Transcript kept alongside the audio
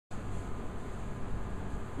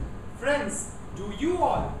Friends, do you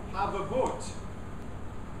all have a boat?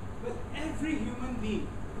 Well, every human being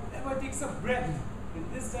who ever takes a breath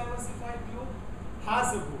in this diversified globe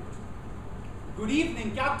has a boat. Good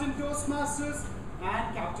evening, Captain Toastmasters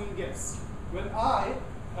and Captain Guest. Well, I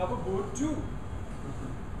have a boat too.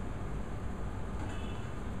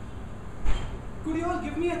 Could you all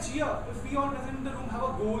give me a cheer if we all present in the room have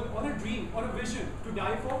a goal or a dream or a vision to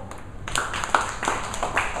die for?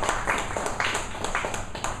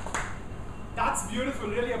 That's beautiful,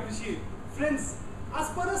 really appreciate. Friends, as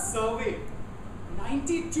per a survey,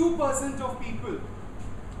 92% of people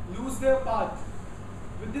lose their path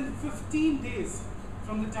within 15 days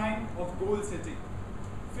from the time of goal setting.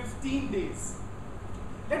 15 days.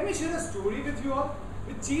 Let me share a story with you all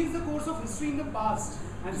which changed the course of history in the past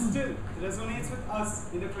and still resonates with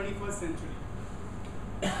us in the 21st century.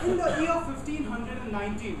 In the year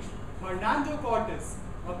 1519, Hernando Cortes,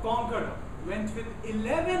 a conqueror, went with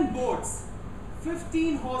 11 boats,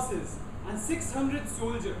 15 horses and 600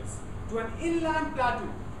 soldiers to an inland plateau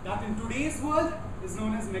that in today's world is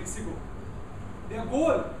known as Mexico. Their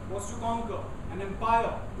goal was to conquer an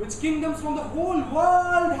empire which kingdoms from the whole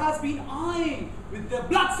world has been eyeing with their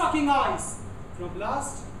blood-sucking eyes from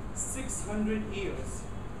last 600 years.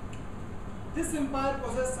 This empire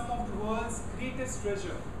possessed some of the world's greatest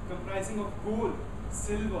treasure, comprising of gold,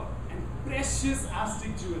 silver and precious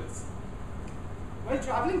Aztec jewels. While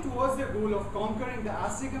traveling towards their goal of conquering the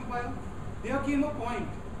Aztec Empire, there came a point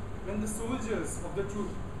when the soldiers of the troop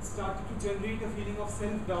started to generate a feeling of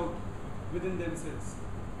self-doubt within themselves.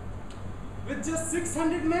 With just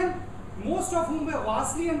 600 men, most of whom were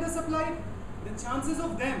vastly undersupplied, the chances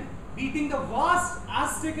of them beating the vast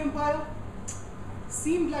Aztec Empire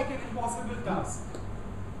seemed like an impossible task.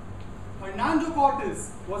 Hernando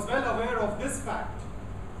Cortes was well aware of this fact.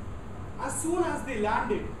 As soon as they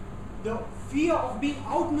landed, the fear of being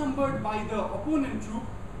outnumbered by the opponent troop,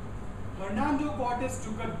 Hernando Cortes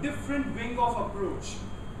took a different wing of approach.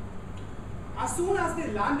 As soon as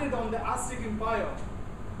they landed on the Aztec Empire,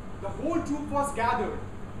 the whole troop was gathered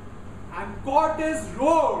and Cortes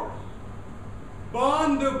roared,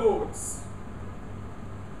 "Burn the boats!"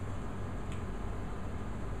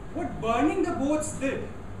 What burning the boats did,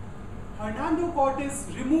 Hernando Cortes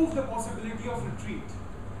removed the possibility of retreat.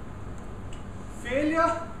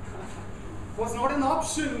 Failure was not an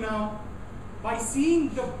option now. By seeing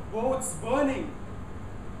the boats burning,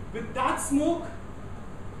 with that smoke,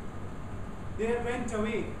 there went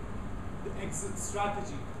away the exit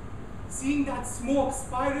strategy. Seeing that smoke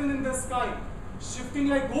spiral in the sky, shifting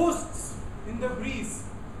like ghosts in the breeze,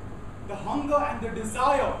 the hunger and the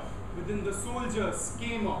desire within the soldiers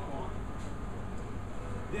came upon.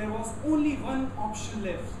 There was only one option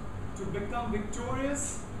left: to become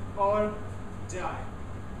victorious or die.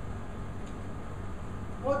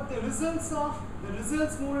 What the results are, the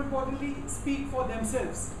results more importantly speak for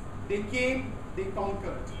themselves. They came, they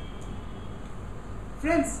conquered.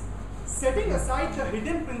 Friends, setting aside the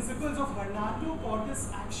hidden principles of Hernando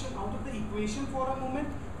Cortes' action out of the equation for a moment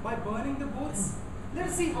by burning the boats,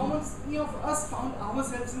 let's see how many of us found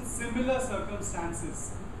ourselves in similar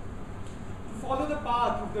circumstances. To follow the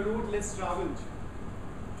path of the road less traveled,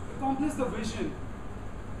 to accomplish the vision.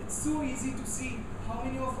 It's so easy to see how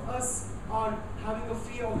many of us are having a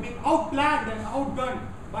fear of being outplanned and outgunned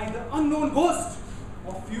by the unknown ghost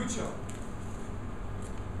of future.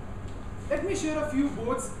 Let me share a few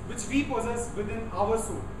boats which we possess within our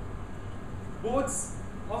soul. Boats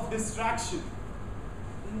of distraction.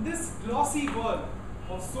 In this glossy world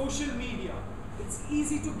of social media, it's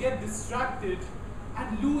easy to get distracted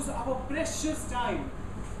and lose our precious time,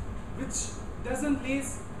 which doesn't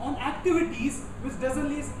lace on activities which doesn't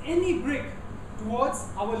lace any brick towards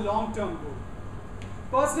our long-term goal.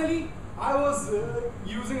 Personally, I was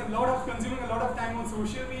consuming a lot of time on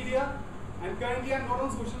social media, and currently I'm not on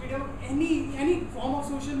social media, any form of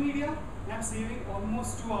social media, and I'm saving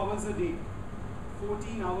almost 2 hours a day,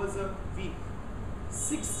 14 hours a week,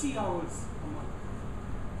 60 hours a month.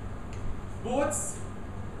 Boats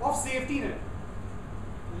of safety net.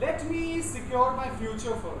 Let me secure my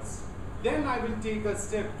future first. Then I will take a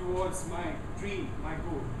step towards my dream, my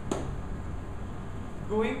goal.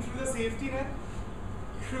 Going through the safety net,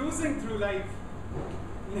 cruising through life,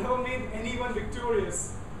 never made anyone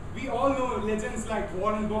victorious. We all know legends like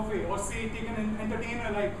Warren Buffett, or say take an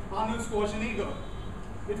entertainer like Arnold Schwarzenegger.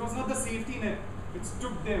 It was not the safety net which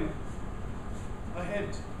took them ahead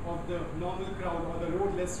of the normal crowd or the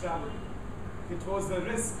road less traveled. It was the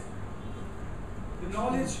risk, the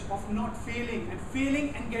knowledge of not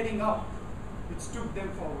failing and getting up, which took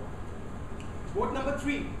them forward. Boat number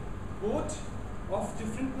 3, boat of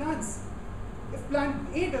different plans. If plan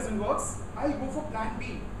A doesn't work, I'll go for plan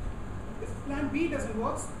B. If plan B doesn't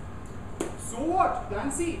work, so what?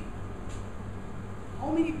 Plan C.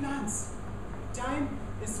 How many plans? Time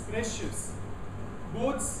is precious.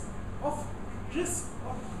 Boats of risk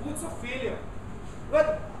or boats of failure.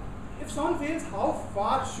 Well, if someone fails, how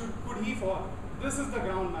far could he fall? This is the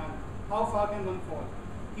ground, man. How far can one fall?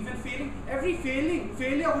 Even every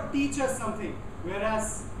failure would teach us something.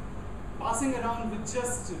 Whereas passing around with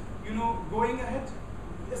just, going ahead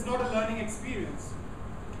is not a learning experience.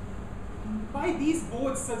 By these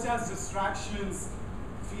boats such as distractions,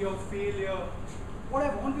 fear of failure, what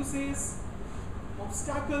I want to say is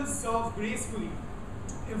obstacles serve gracefully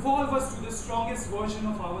to evolve us to the strongest version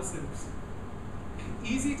of ourselves.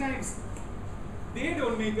 Easy times, they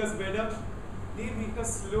don't make us better, they make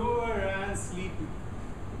us slower and sleepy.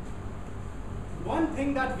 One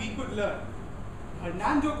thing that we could learn,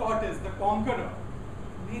 Hernando Cortes, the conqueror,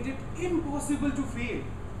 made it impossible to fail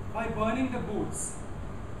by burning the boats.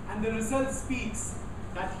 And the result speaks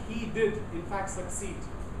that he did in fact succeed.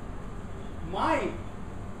 My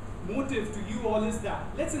motive to you all is that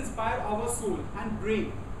let's inspire our soul and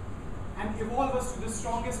brain and evolve us to the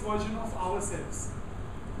strongest version of ourselves.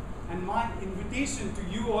 And my invitation to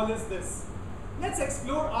you all is this: let's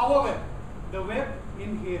explore our web, the web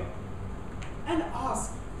in here, and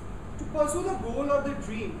ask to pursue the goal or the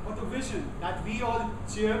dream or the vision that we all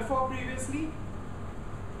cheered for previously.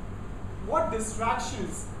 What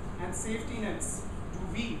distractions and safety nets do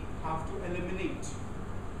we have to eliminate?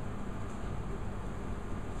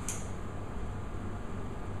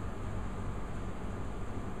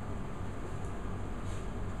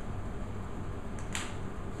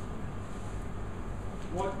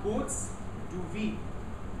 What boats do we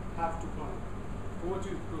have to burn? Over to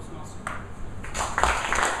you, Toastmaster.